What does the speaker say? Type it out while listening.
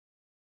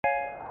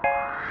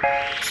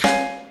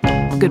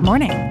Good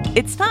morning.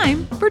 It's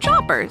time for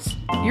Chompers,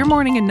 your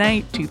morning and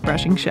night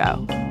toothbrushing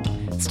show.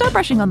 Start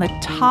brushing on the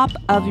top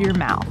of your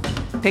mouth.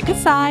 Pick a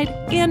side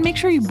and make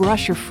sure you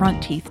brush your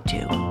front teeth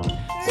too.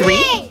 3,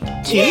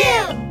 2,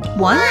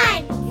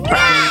 1,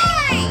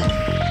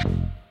 brush!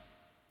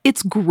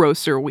 It's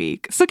Grosser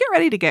Week, so get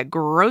ready to get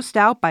grossed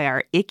out by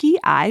our icky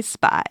eye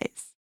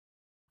spies.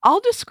 I'll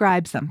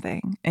describe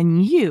something,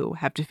 and you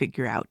have to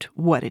figure out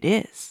what it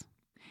is.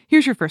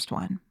 Here's your first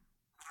one.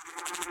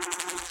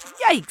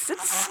 Yikes,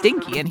 it's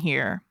stinky in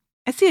here.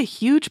 I see a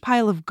huge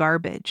pile of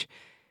garbage.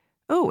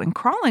 Oh, and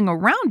crawling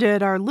around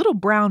it are little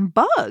brown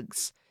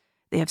bugs.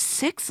 They have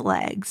 6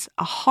 legs,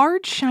 a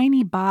hard,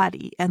 shiny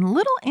body, and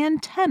little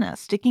antennae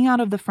sticking out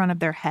of the front of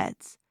their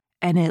heads.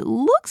 And it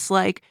looks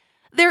like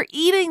they're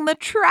eating the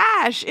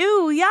trash.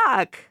 Ew,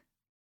 yuck.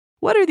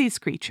 What are these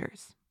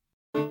creatures?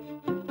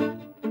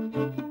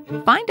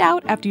 Find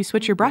out after you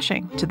switch your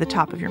brushing to the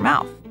top of your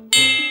mouth.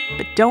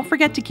 But don't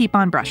forget to keep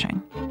on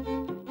brushing.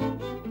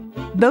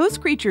 Those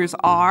creatures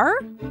are...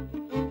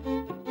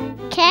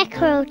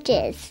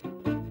 cockroaches.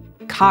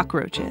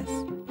 Cockroaches.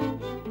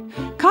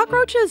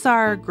 Cockroaches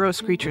are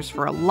gross creatures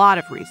for a lot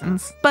of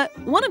reasons, but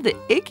one of the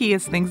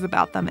ickiest things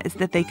about them is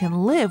that they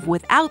can live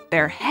without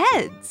their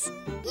heads.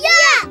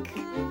 Yuck!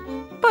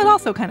 But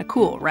also kind of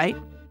cool, right?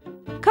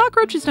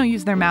 Cockroaches don't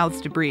use their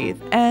mouths to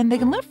breathe, and they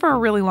can live for a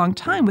really long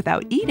time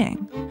without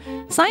eating.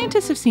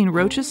 Scientists have seen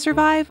roaches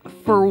survive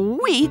for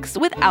weeks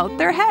without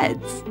their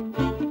heads.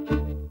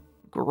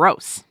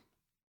 Gross.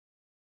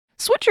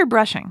 Switch your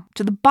brushing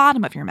to the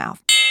bottom of your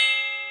mouth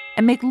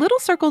and make little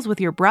circles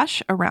with your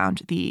brush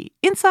around the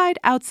inside,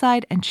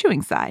 outside, and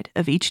chewing side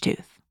of each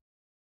tooth.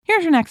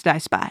 Here's your next I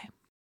spy.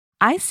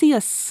 I see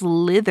a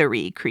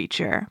slithery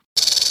creature.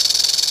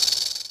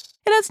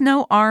 It has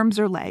no arms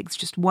or legs,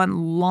 just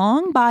one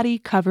long body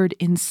covered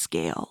in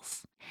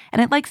scales,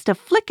 and it likes to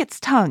flick its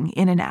tongue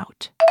in and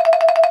out.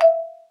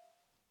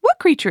 What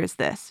creature is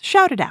this?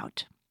 Shout it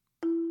out.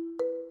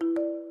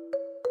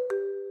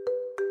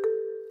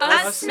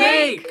 A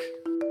snake!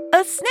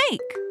 A snake!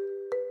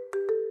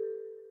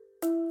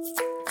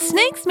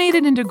 Snakes made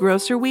it into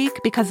Grosser Week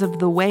because of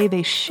the way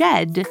they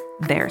shed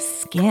their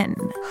skin.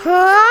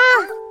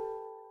 Huh?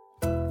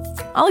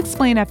 I'll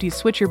explain after you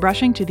switch your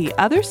brushing to the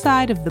other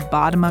side of the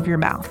bottom of your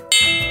mouth.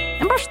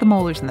 And brush the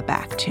molars in the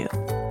back, too.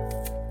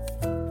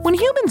 When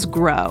humans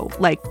grow,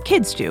 like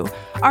kids do,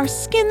 our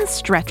skin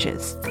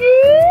stretches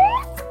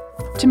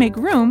to make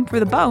room for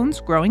the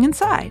bones growing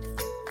inside.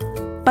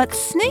 But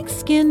snake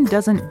skin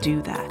doesn't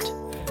do that.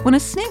 When a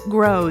snake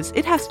grows,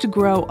 it has to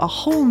grow a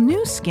whole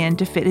new skin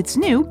to fit its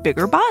new,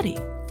 bigger body.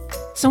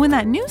 So when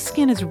that new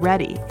skin is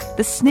ready,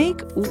 the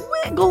snake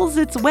wiggles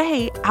its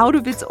way out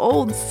of its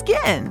old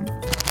skin.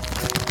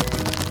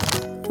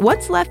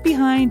 What's left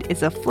behind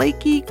is a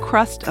flaky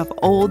crust of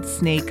old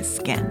snake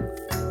skin.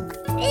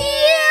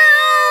 Ew!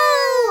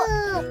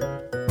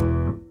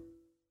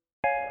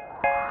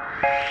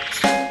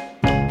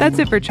 That's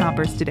it for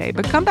Chompers today,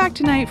 but come back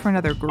tonight for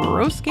another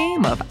gross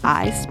game of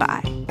I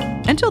Spy.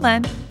 Until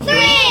then,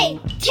 3,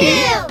 2,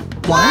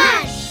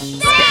 1,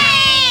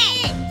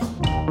 spray!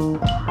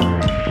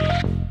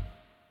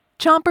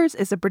 Chompers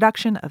is a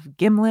production of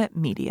Gimlet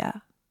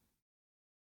Media.